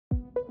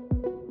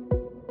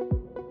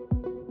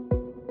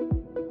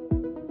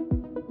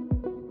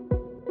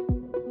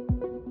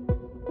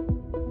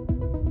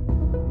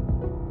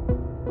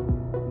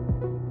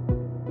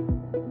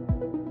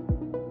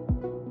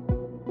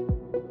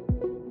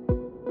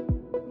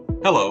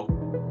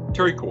Hello,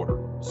 Terry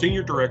Corder,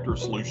 Senior Director of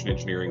Solution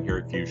Engineering here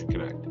at Fusion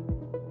Connect.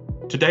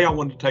 Today I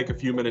wanted to take a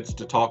few minutes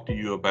to talk to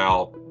you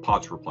about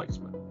POTS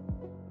replacement.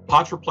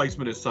 POTS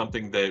replacement is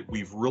something that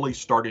we've really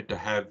started to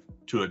have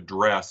to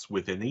address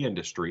within the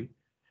industry,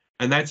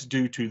 and that's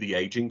due to the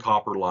aging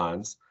copper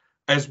lines,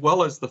 as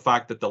well as the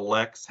fact that the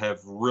LECs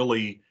have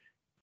really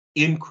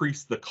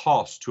increased the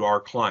cost to our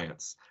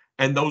clients,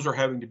 and those are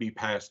having to be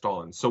passed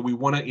on. So we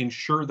want to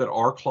ensure that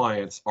our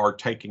clients are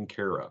taken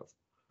care of.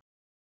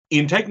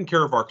 In taking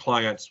care of our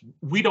clients,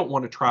 we don't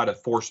want to try to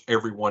force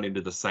everyone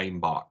into the same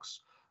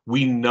box.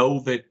 We know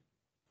that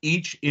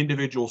each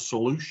individual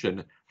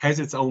solution has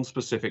its own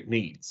specific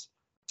needs.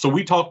 So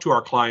we talk to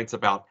our clients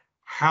about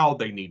how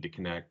they need to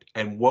connect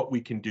and what we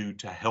can do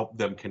to help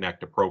them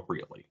connect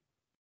appropriately.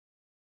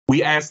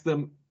 We ask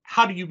them,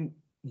 how do you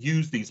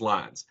use these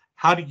lines?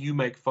 How do you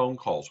make phone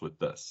calls with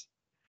this?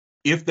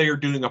 If they are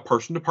doing a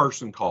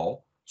person-to-person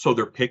call, so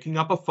they're picking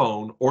up a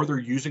phone or they're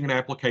using an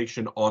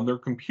application on their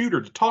computer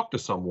to talk to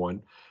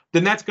someone,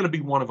 then that's going to be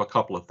one of a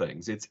couple of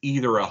things. It's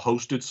either a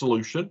hosted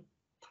solution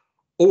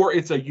or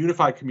it's a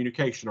unified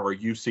communication or a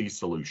UC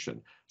solution,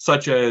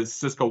 such as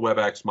Cisco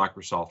WebEx,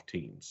 Microsoft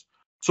Teams.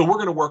 So we're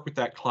going to work with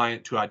that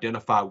client to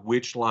identify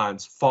which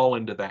lines fall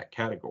into that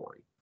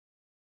category.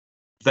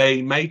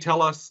 They may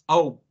tell us,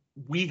 oh,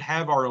 we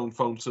have our own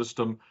phone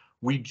system.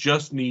 We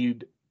just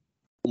need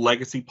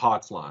legacy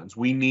POTS lines.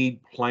 We need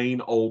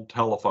plain old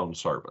telephone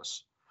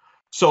service.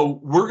 So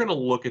we're going to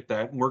look at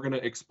that and we're going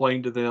to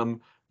explain to them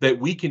that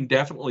we can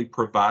definitely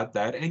provide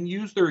that and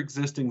use their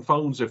existing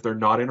phones if they're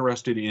not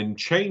interested in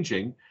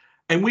changing.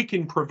 And we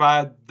can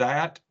provide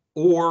that,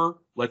 or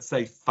let's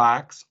say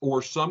fax,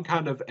 or some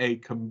kind of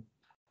a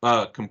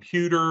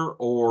computer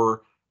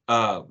or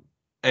a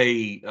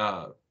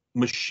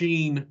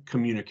machine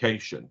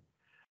communication.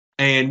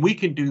 And we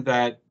can do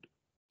that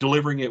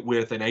delivering it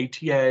with an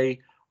ATA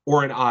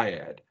or an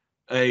IAD,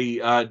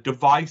 a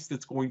device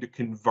that's going to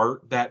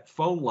convert that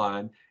phone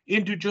line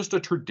into just a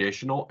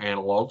traditional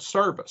analog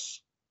service.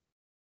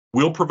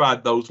 We'll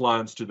provide those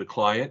lines to the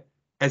client,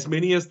 as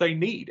many as they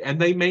need, and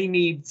they may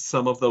need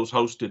some of those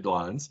hosted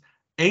lines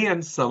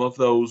and some of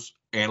those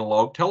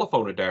analog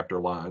telephone adapter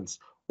lines,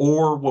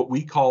 or what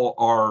we call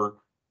our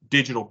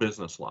digital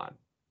business line.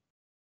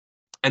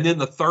 And then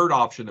the third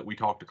option that we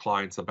talk to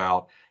clients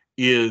about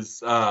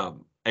is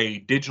a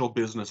digital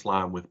business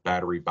line with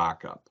battery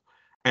backup.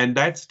 And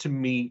that's to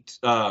meet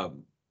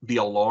the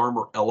alarm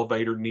or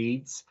elevator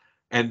needs,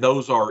 and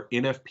those are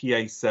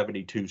NFPA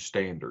 72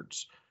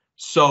 standards.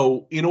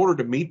 So in order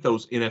to meet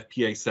those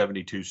NFPA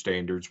 72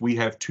 standards, we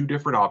have two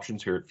different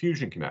options here at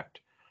Fusion Connect.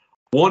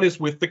 One is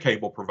with the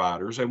cable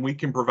providers, and we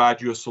can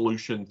provide you a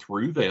solution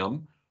through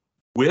them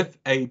with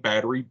a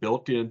battery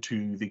built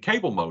into the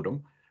cable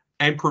modem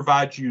and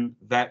provide you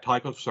that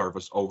type of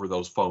service over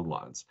those phone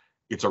lines.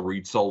 It's a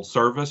read-sold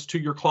service to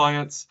your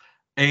clients,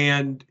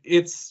 and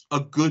it's a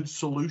good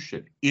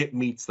solution. It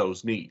meets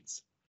those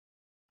needs.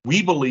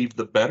 We believe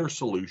the better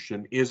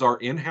solution is our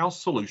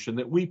in-house solution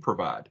that we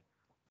provide.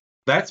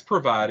 That's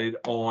provided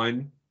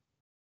on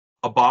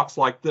a box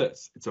like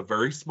this. It's a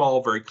very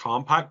small, very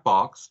compact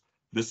box.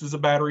 This is a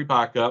battery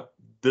backup.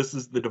 This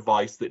is the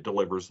device that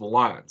delivers the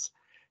lines.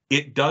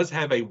 It does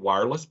have a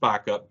wireless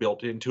backup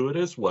built into it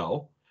as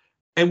well,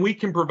 and we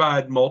can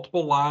provide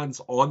multiple lines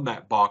on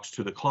that box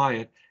to the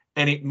client,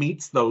 and it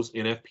meets those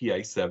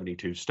NFPA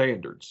 72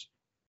 standards.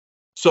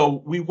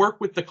 So we work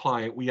with the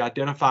client, we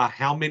identify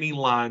how many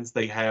lines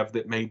they have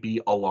that may be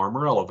alarm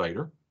or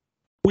elevator.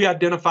 We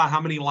identify how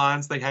many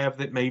lines they have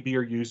that maybe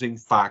are using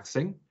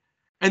faxing,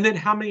 and then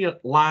how many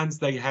lines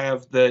they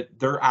have that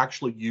they're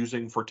actually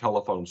using for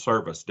telephone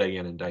service day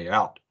in and day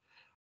out.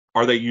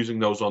 Are they using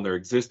those on their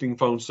existing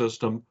phone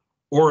system,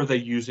 or are they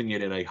using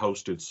it in a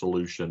hosted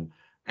solution?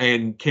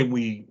 And can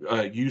we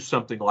use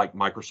something like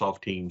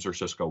Microsoft Teams or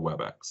Cisco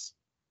WebEx?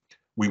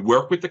 We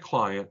work with the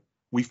client,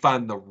 we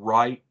find the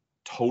right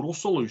total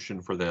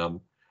solution for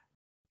them,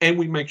 and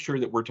we make sure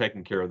that we're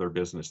taking care of their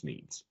business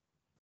needs.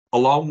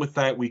 Along with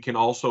that, we can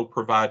also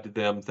provide to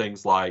them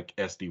things like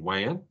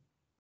SD-WAN,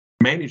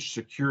 managed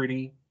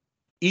security,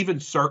 even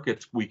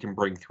circuits we can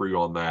bring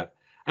through on that.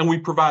 And we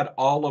provide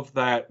all of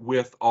that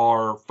with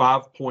our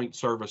 5-point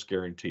service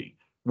guarantee,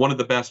 one of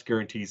the best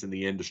guarantees in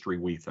the industry,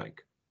 we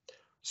think.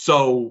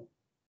 So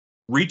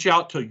reach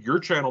out to your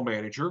channel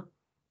manager,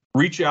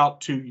 reach out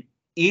to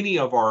any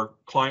of our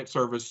client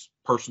service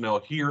personnel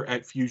here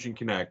at Fusion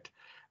Connect,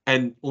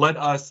 and let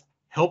us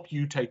help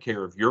you take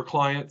care of your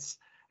clients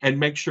and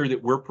make sure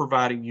that we're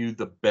providing you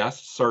the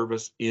best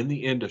service in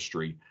the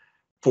industry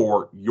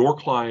for your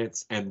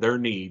clients and their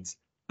needs,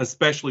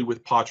 especially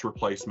with POTS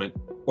replacement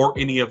or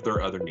any of their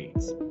other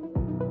needs.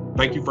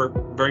 Thank you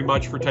very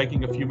much for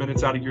taking a few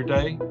minutes out of your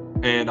day,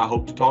 and I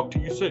hope to talk to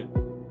you soon.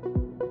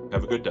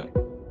 Have a good day.